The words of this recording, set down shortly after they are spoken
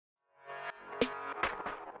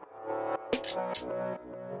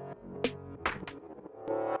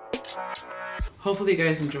Hopefully you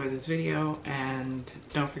guys enjoyed this video, and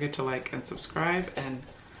don't forget to like and subscribe, and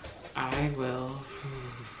I will...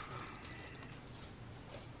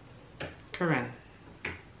 Corinne.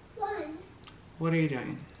 What? What are you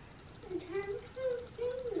doing? I'm trying to find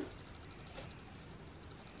things.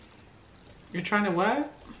 You're trying to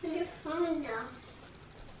what? You're fine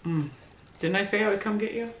now. Didn't I say I would come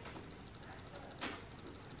get you?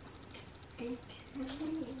 I'm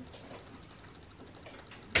trying.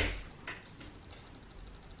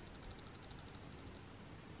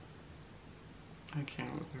 I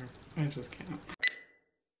can't with her. I just can't.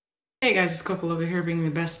 Hey guys, it's Coco over here bringing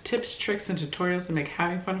the best tips, tricks, and tutorials to make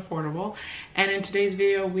having fun affordable. And in today's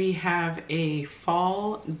video, we have a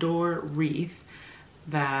fall door wreath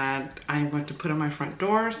that I'm going to put on my front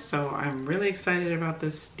door. So I'm really excited about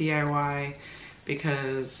this DIY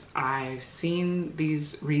because I've seen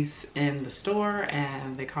these wreaths in the store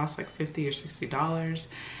and they cost like $50 or $60.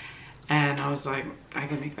 And I was like, I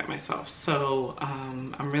can make that myself. So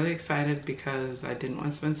I'm really excited because I didn't want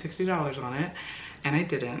to spend $60 on it, and I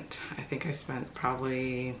didn't. I think I spent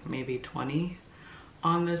probably maybe $20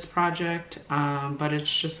 on this project, but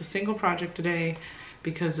it's just a single project today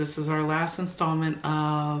because this is our last installment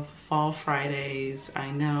of Fall Fridays. I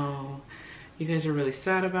know you guys are really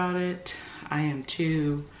sad about it. I am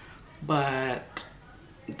too, but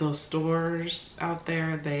those stores out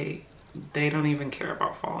there, they don't even care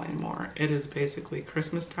about fall anymore. It is basically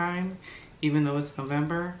Christmas time. Even though it's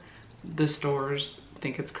November, the stores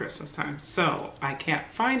think it's Christmas time. So I can't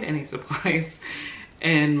find any supplies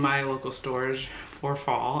in my local stores for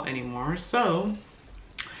fall anymore. So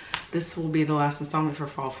this will be the last installment for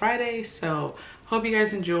Fall Friday. So hope you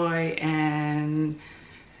guys enjoy and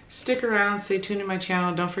stick around, stay tuned to my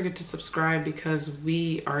channel. Don't forget to subscribe because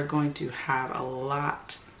we are going to have a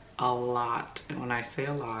lot, and when I say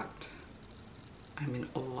a lot, I mean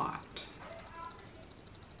a lot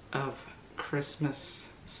of Christmas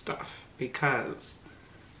stuff because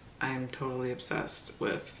I am totally obsessed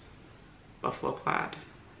with buffalo plaid.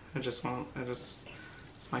 It's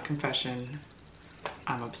my confession.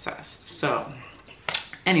 I'm obsessed. So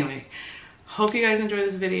anyway, hope you guys enjoy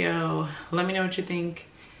this video. Let me know what you think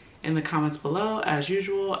in the comments below as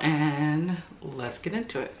usual, and let's get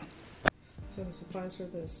into it. So the supplies for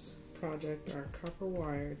this project are copper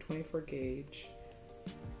wire, 24 gauge,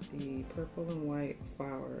 the purple and white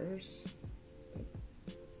flowers,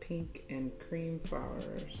 the pink and cream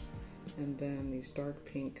flowers, and then these dark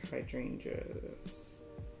pink hydrangeas.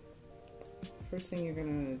 First thing you're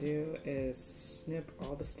gonna do is snip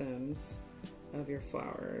all the stems of your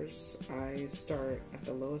flowers. I start at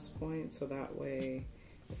the lowest point so that way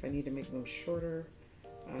if I need to make them shorter,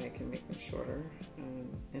 I can make them shorter.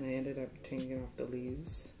 And I ended up taking off the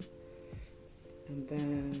leaves. And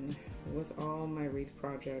then with all my wreath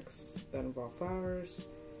projects that involve flowers,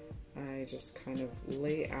 I just kind of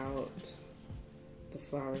lay out the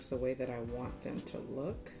flowers the way that I want them to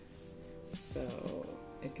look. So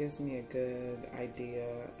it gives me a good idea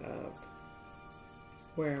of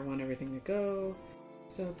where I want everything to go.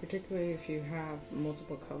 So particularly if you have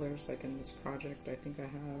multiple colors, like in this project, I think I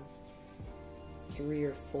have 3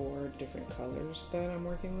 or 4 different colors that I'm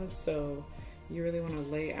working with. So you really want to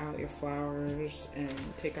lay out your flowers and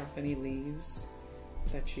take off any leaves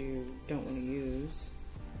that you don't want to use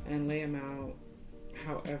and lay them out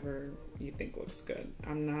however you think looks good.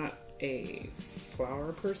 I'm not a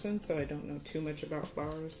flower person, so I don't know too much about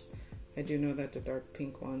flowers. I do know that the dark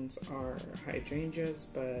pink ones are hydrangeas,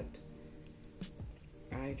 but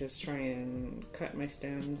I just try and cut my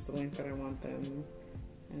stems the length that I want them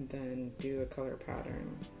and then do a color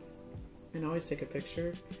pattern. And always take a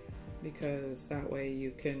picture because that way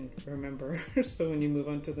you can remember. So when you move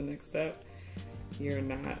on to the next step, you're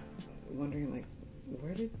not wondering like,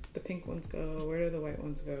 where did the pink ones go? Where did the white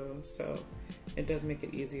ones go? So it does make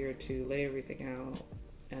it easier to lay everything out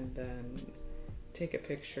and then take a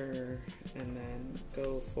picture and then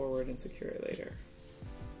go forward and secure it later.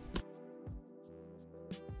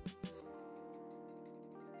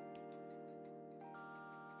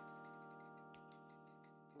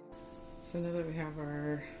 So now that we have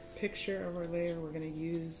our picture of our layer, we're going to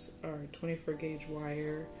use our 24 gauge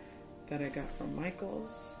wire that I got from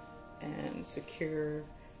Michael's and secure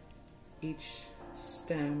each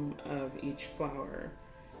stem of each flower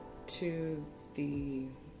to the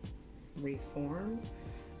wreath form.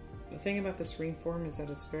 The thing about this wreath form is that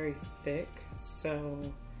it's very thick, so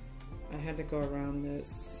I had to go around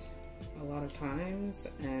this a lot of times,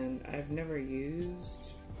 and I've never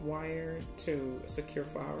used wire to secure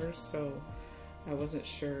flowers, so I wasn't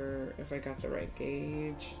sure if I got the right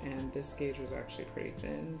gauge, and this gauge was actually pretty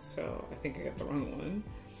thin, so I think I got the wrong one.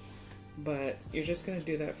 But you're just going to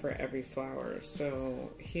do that for every flower.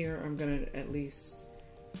 So here I'm going to at least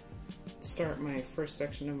start my first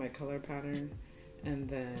section of my color pattern, and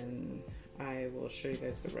then I will show you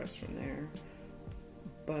guys the rest from there.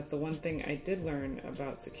 But the one thing I did learn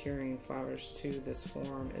about securing flowers to this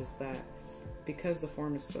form is that because the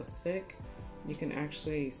form is so thick, you can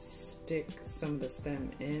actually stick some of the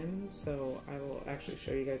stem in. So I will actually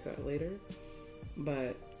show you guys that later.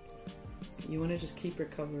 But you want to just keep your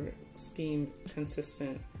color scheme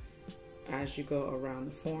consistent as you go around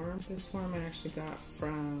the form. This form I actually got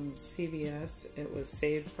from CVS. It was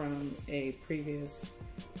saved from a previous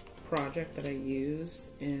project that I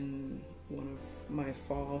used in one of my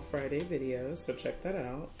Fall Friday videos, so check that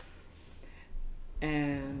out.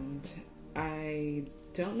 And I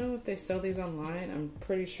don't know if they sell these online. I'm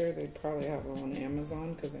pretty sure they probably have them on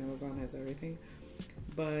Amazon because Amazon has everything.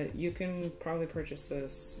 But you can probably purchase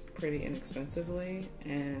this pretty inexpensively,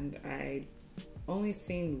 and I only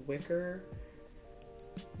seen wicker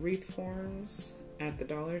wreath forms at the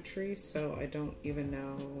Dollar Tree, so I don't even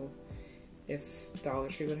know if Dollar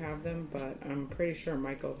Tree would have them, but I'm pretty sure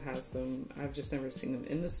Michael has them. I've just never seen them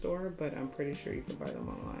in the store, but I'm pretty sure you can buy them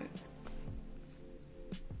online.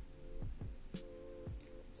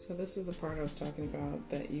 So this is the part I was talking about,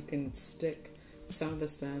 that you can stick some of the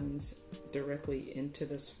stems directly into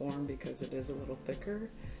this form because it is a little thicker.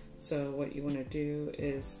 So what you want to do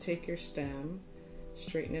is take your stem,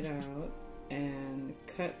 straighten it out, and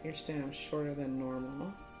cut your stem shorter than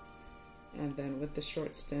normal. And then with the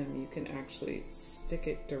short stem, you can actually stick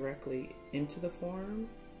it directly into the form,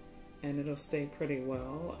 and it'll stay pretty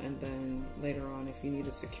well. And then later on, if you need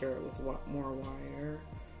to secure it with more wire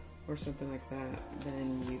or something like that,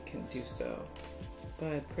 then you can do so.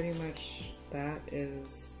 But pretty much that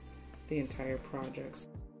is the entire project.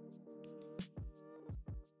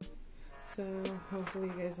 So hopefully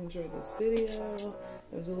you guys enjoyed this video.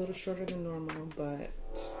 It was a little shorter than normal, but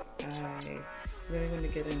I really want to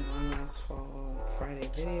get in one last Fall Friday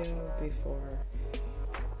video before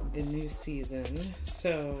the new season.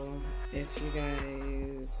 So if you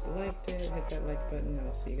guys liked it, hit that like button.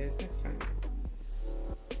 I'll see you guys next time.